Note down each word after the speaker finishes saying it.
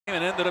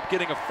And ended up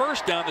getting a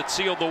first down that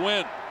sealed the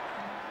win.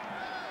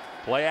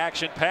 Play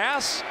action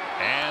pass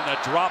and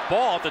a drop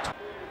ball at the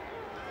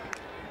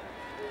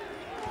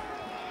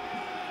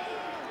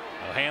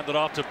hand it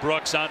off to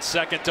Brooks on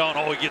second down.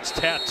 Oh, he gets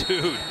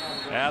tattooed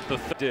at the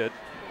did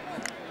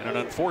in an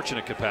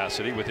unfortunate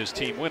capacity with his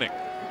team winning.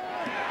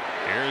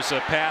 Here's a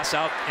pass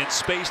out in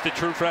space to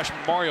true freshman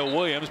Mario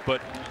Williams,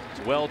 but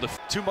it's well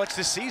too much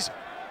this season.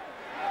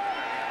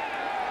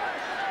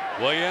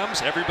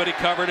 Williams, everybody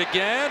covered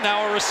again.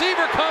 Now a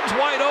receiver comes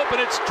wide open.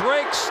 It's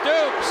Drake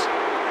Stoops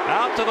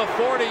out to the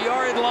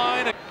 40-yard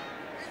line.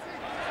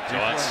 So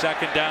on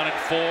second down and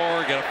 4,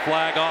 get a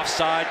flag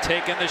offside,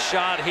 taking the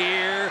shot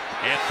here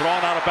and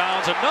thrown out of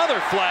bounds. Another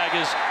flag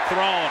is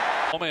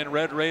thrown. In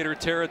Red Raider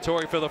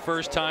territory for the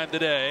first time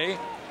today.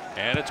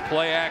 And it's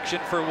play action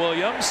for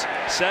Williams,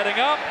 setting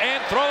up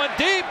and throwing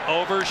deep,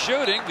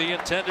 overshooting the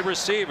intended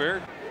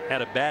receiver.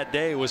 Had a bad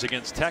day, was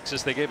against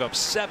Texas. They gave up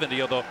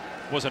 70, although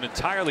wasn't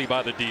entirely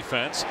by the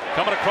defense.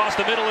 Coming across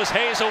the middle is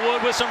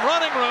Hazelwood with some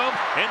running room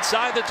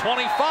inside the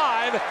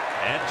 25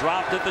 and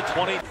dropped at the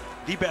 20.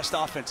 The best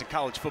offense in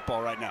college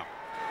football right now.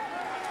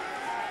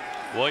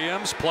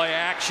 Williams, play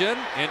action,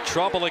 in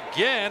trouble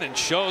again, and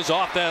shows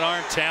off that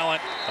arm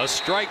talent. A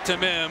strike to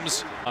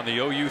Mims on the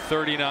OU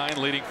 39,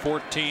 leading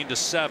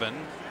 14-7.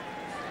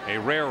 A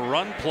rare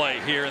run play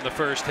here in the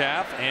first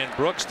half, and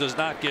Brooks does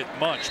not get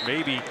much,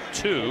 maybe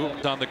 2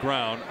 on the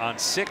ground on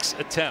 6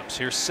 attempts.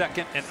 Here's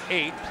 2nd and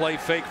 8, play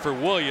fake for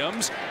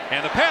Williams,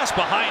 and the pass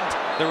behind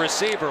the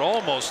receiver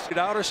almost get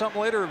out or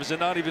something later, or was it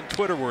not even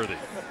Twitter worthy?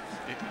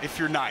 If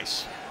you're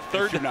nice.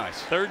 Third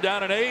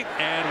down and 8,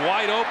 and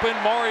wide open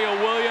Mario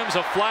Williams,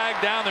 a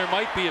flag down. There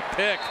might be a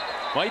pick,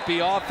 might be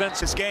offense.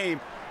 This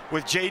game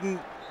with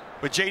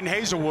Jaden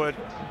Hazelwood,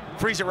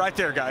 freeze it right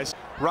there, guys,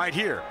 right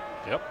here.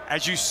 Yep.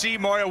 As you see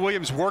Mario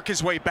Williams work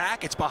his way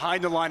back, it's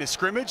behind the line of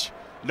scrimmage.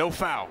 No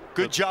foul.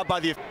 Good job by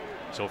the.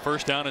 So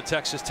first down in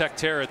Texas Tech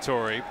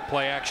territory.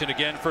 Play action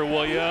again for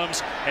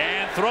Williams,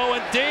 and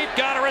throwing deep,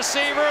 got a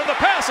receiver. The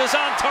pass is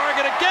on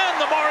target again.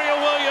 The Mario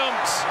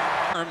Williams.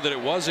 That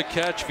it was a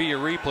catch via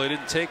replay,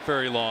 didn't take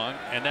very long,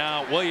 and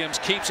now Williams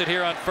keeps it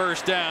here on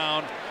first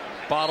down.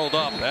 Bottled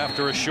up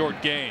after a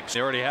short gain. They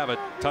already have a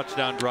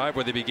touchdown drive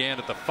where they began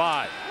at the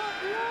 5.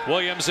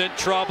 Williams in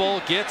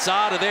trouble, gets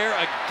out of there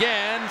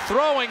again,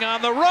 throwing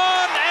on the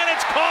run, and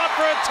it's caught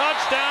for a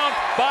touchdown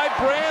by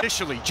Brand.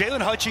 Initially,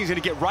 Jalen Hutchings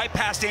going to get right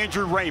past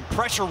Andrew Rain,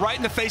 pressure right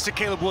in the face of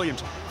Caleb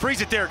Williams.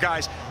 Freeze it there,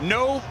 guys.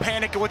 No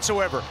panic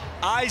whatsoever.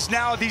 Eyes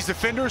now, these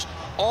defenders,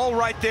 all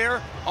right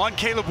there on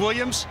Caleb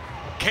Williams.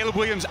 Caleb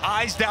Williams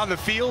eyes down the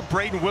field.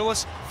 Braden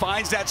Willis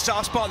finds that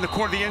soft spot in the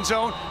corner of the end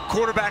zone.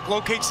 Quarterback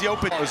locates the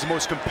open. It was the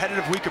most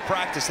competitive week of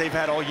practice they've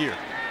had all year.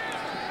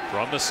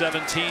 From the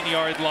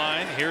 17-yard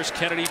line, here's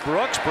Kennedy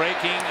Brooks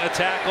breaking a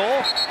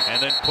tackle and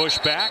then push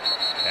back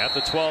at the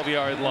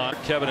 12-yard line.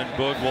 Kevin and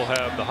Boog will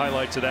have the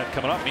highlights of that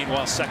coming up.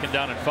 Meanwhile, second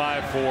down and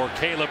 5 for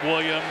Caleb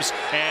Williams,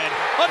 and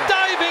a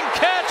diving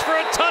catch for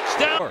a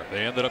touchdown.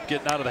 They ended up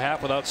getting out of the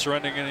half without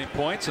surrendering any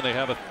points, and they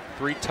have a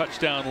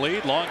 3-touchdown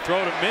lead. Long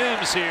throw to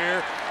Mims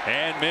here,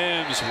 and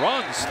Mims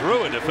runs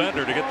through a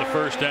defender to get the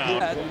first down.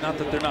 Not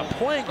that they're not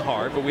playing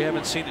hard, but we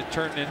haven't seen it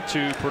turn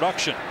into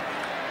production.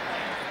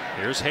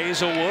 Here's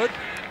Hazelwood.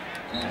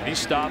 He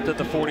stopped at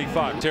the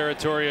 45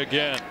 territory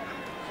again.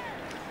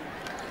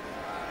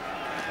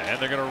 And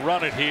they're going to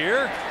run it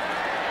here.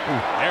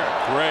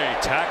 Eric Gray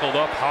tackled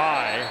up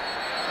high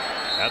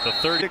at the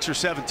 30. 6 or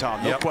 7,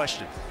 Tom, no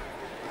question.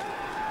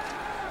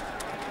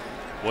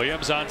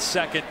 Williams on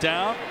second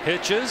down,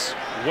 hitches,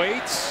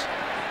 waits,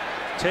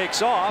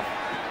 takes off,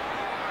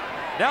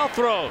 now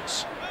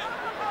throws.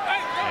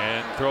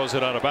 And throws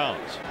it out of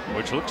bounds,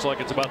 which looks like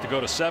it's about to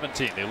go to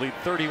 17. They lead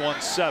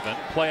 31-7.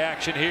 Play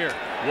action here.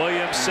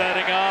 Williams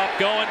setting up,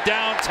 going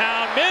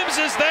downtown. Mims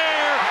is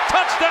there.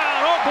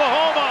 Touchdown,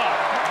 Oklahoma.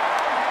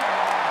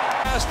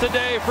 Pass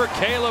today for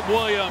Caleb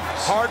Williams.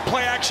 Hard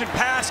play action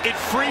pass. It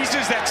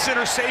freezes that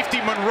center safety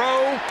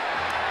Monroe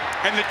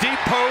and the deep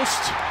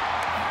post.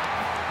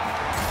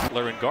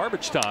 They're in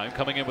garbage time,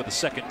 coming in with the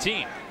second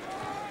team.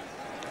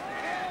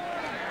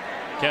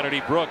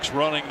 Kennedy Brooks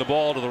running the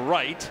ball to the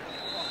right.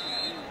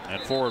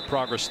 And forward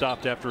progress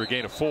stopped after a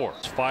gain of 4.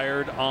 It's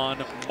fired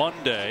on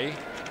Monday,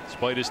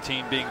 despite his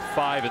team being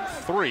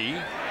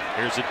 5-3.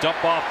 Here's a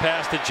dump off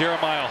pass to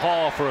Jeremiah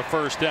Hall for a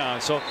first down.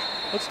 So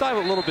let's dive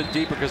a little bit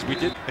deeper, because we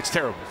did. It's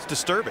terrible. It's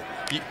disturbing.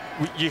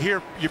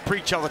 You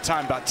preach all the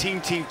time about team.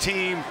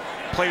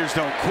 Players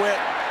don't quit.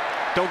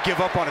 Don't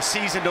give up on a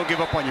season. Don't give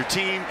up on your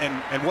team.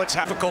 And what's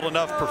happening? Difficult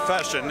enough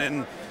profession.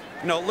 And,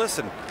 you know,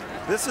 listen,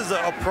 this is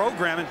a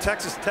program in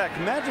Texas Tech.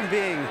 Imagine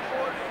being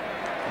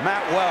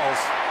Matt Wells.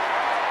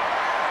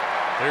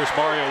 There's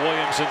Mario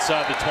Williams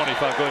inside the 25.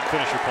 Go ahead and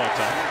finish your point,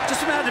 Tom.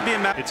 Just imagine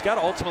being Matt. It's got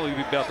to ultimately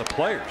be about the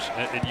players.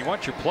 And you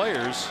want your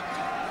players,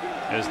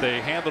 as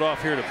they hand it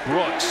off here to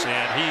Brooks,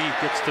 and he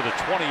gets to the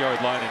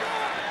 20-yard line and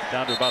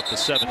down to about the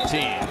 17.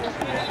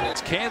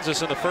 It's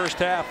Kansas in the first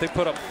half. They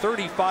put up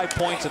 35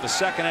 points in the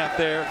second half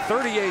there.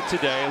 38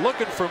 today.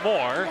 Looking for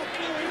more.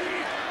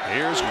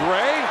 Here's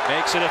Gray.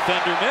 Makes a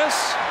defender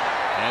miss.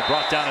 And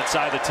brought down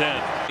inside the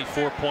 10.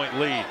 4-point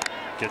lead.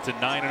 Gets to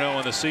 9-0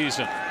 in the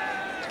season.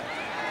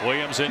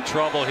 Williams in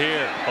trouble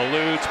here.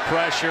 Eludes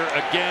pressure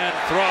again.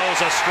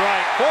 Throws a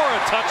strike for a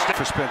touchdown.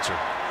 For Spencer.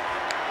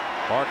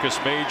 Marcus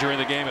Major in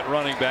the game at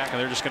running back, and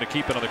they're just going to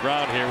keep it on the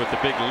ground here with the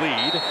big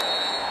lead.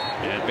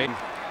 And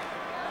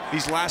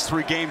these last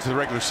 3 games of the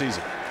regular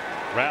season.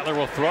 Rattler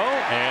will throw,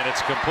 and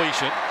it's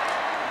completion.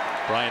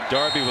 Brian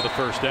Darby with a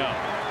first down.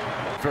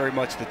 Very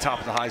much the top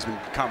of the Heisman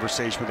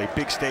conversation with a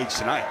big stage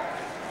tonight.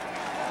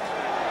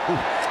 Ooh,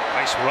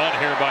 nice run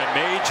here by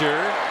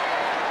Major.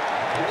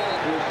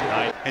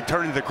 And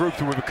turning the group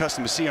that we've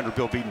accustomed to see under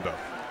Bill Bedenbaugh.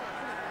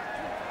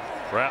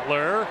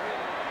 Rattler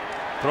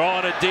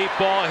throwing a deep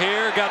ball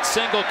here. Got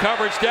single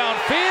coverage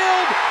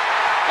downfield.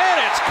 And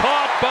it's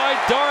caught by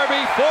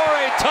Darby for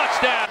a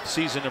touchdown.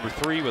 Season number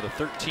 3 with a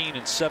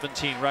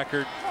 13-17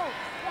 record.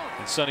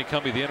 And Sonny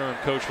Cumbie, the interim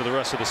coach for the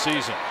rest of the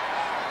season.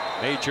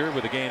 Major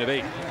with a gain of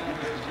 8.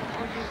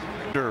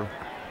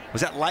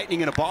 Was that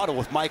lightning in a bottle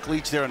with Mike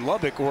Leach there in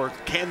Lubbock, or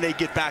can they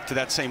get back to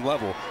that same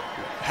level?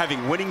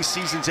 Having winning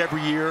seasons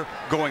every year,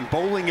 going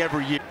bowling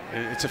every year,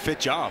 it's a fit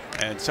job,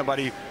 and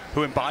somebody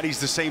who embodies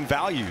the same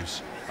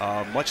values,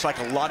 much like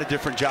a lot of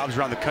different jobs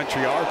around the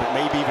country are, but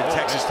maybe even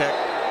Texas Tech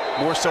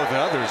more so than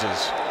others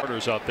is.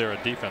 Orders out there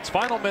in defense.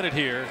 Final minute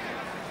here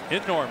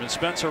in Norman.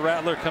 Spencer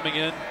Rattler coming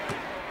in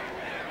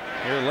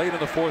here late in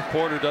the 4th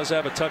quarter, does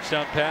have a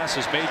touchdown pass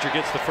as Major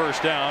gets the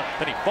first down.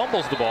 Then he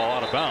fumbles the ball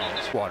out of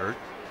bounds.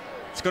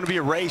 It's going to be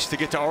a race to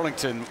get to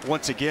Arlington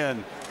once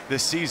again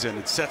this season.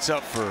 It sets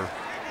up for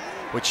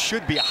what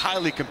should be a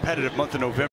highly competitive month of November.